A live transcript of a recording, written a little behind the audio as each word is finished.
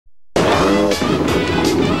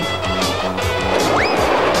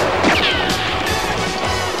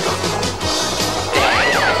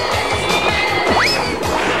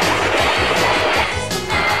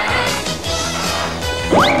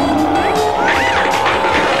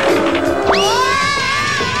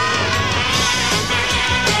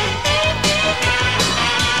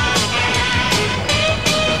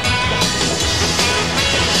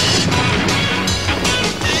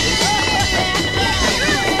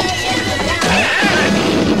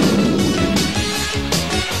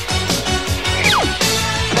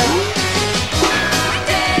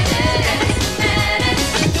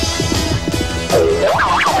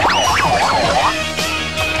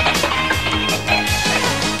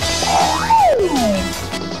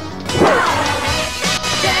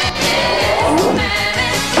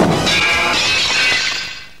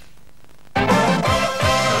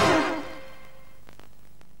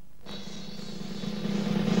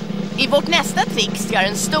I vårt nästa trick ska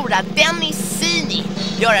den stora Dennis Sini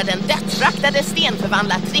göra den dödsfraktade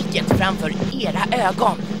stenförvandlartricket framför era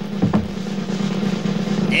ögon.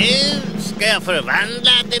 Nu ska jag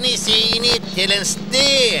förvandla Denisini till en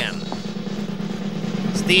sten.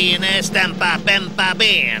 Stene stämpa bämpa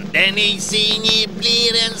ben. Denisini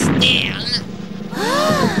blir en sten.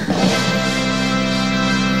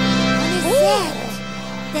 Har ni sett?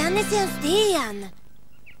 Dennis är en sten.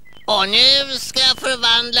 Och nu ska jag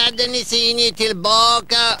förvandla Denisini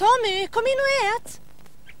tillbaka. Tommy, kom in och ät.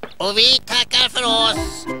 Och vi tackar för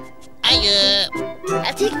oss. Adjö.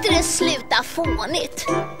 Jag tyckte det slutade fånigt.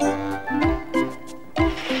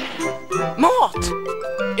 Mat!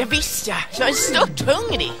 Jag visste, jag är stört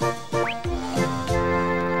hungrig.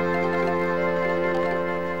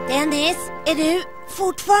 Dennis, är du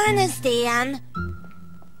fortfarande en sten?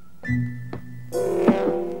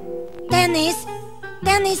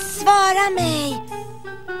 Dennis, svara mig.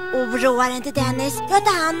 Oroa dig inte, Dennis. Jag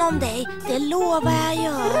tar hand om dig. Det lovar jag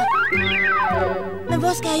gör. Men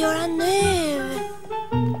vad ska jag göra nu?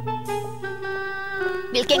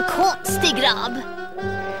 Vilken konstig grabb.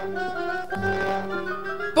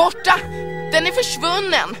 Borta! Den är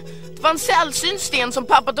försvunnen. Det var en sällsynt sten som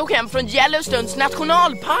pappa tog hem från Yellowstones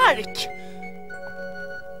nationalpark.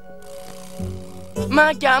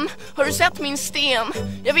 Maggan, har du sett min sten?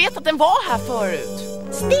 Jag vet att den var här förut.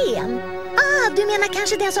 Sten? Ah, du menar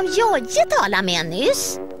kanske den som Jojje talade med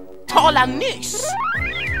nyss? Tala nyss?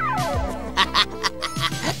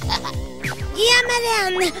 Ge mig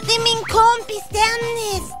den! Det är min kompis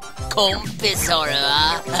Dennis. Kompis har du,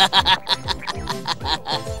 va?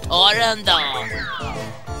 Ta den då.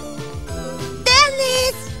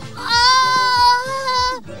 Dennis!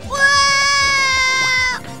 Wow!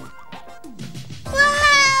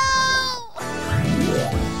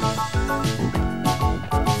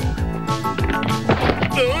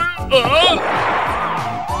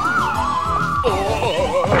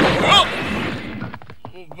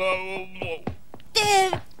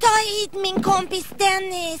 Du, ta hit min kompis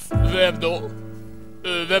Dennis. Vem då?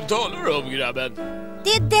 Vem talar du om, grabben? Det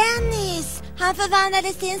är Dennis. Han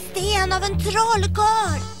förvandlades till en sten av en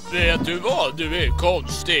trollkarl. Vet du vad? Du är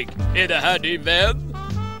konstig. Är det här din vän?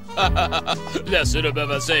 Ledsen att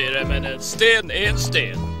behöva säga det, men en sten är en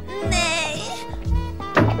sten. Nej.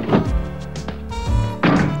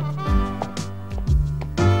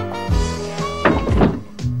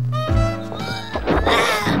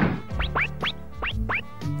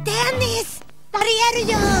 Dennis, där är du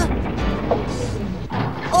ju.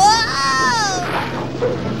 Wow!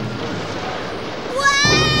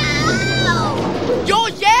 Wow!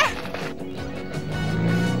 Jojje!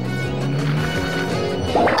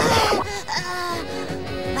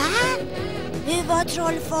 Va? Hur var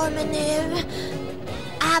trollformen nu?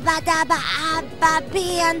 Abba dabba abba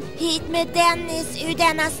ben. Hit med Dennis ur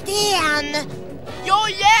denna sten.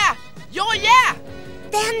 Jojje! Jojje!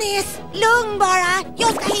 Dennis, lugn bara.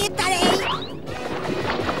 Jag ska hitta dig.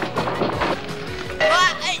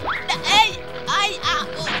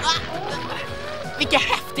 Vilka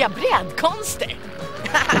häftiga brädkonster!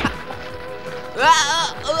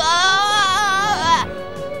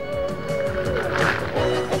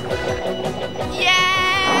 Hjälp!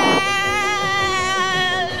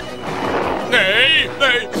 Nej,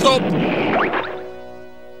 stopp!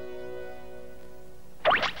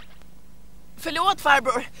 Förlåt,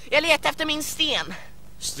 farbror. Jag letar efter min sten.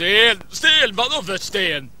 Sten? Vadå för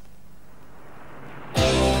sten?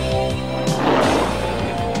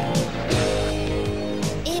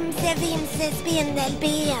 Imse vimse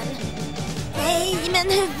spindelben. Nej, men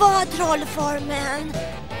hur var trollformen?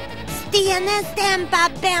 Stenen stämpa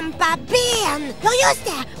bämpa ben. Ja, just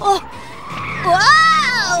det. Oh.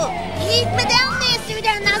 Wow! Hit med Dennis ur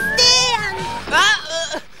denna sten.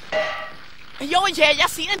 Jag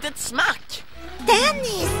ser inte ett smack.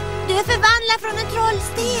 Dennis, du är förvandlad från en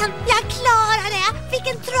trollsten. Jag klarar det.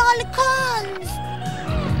 Vilken trollkonst.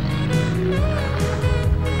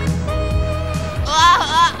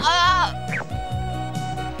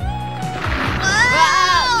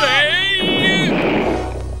 Nej!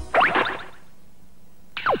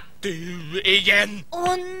 Du igen!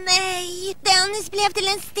 Åh nej, Dennis blev till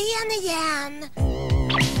en sten igen.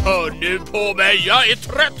 Hör nu på mig, jag är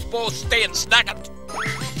trött på stensnacket.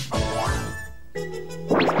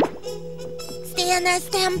 Stenen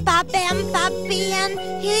stämpa bämpa ben.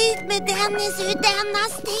 Hit med Dennis ur denna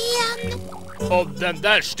sten. Om den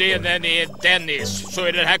där stenen är Dennis så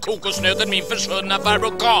är den här kokosnöten min försvunna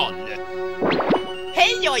farbror Karl.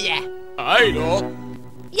 Hej, Jojje! Hej då!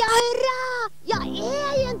 Ja, hurra! Jag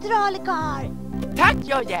är ju en trollkarl. Tack,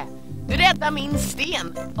 Jojje! Du räddar min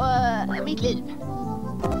sten och mitt liv.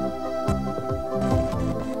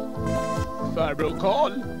 farbror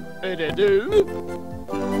Karl? Är det du?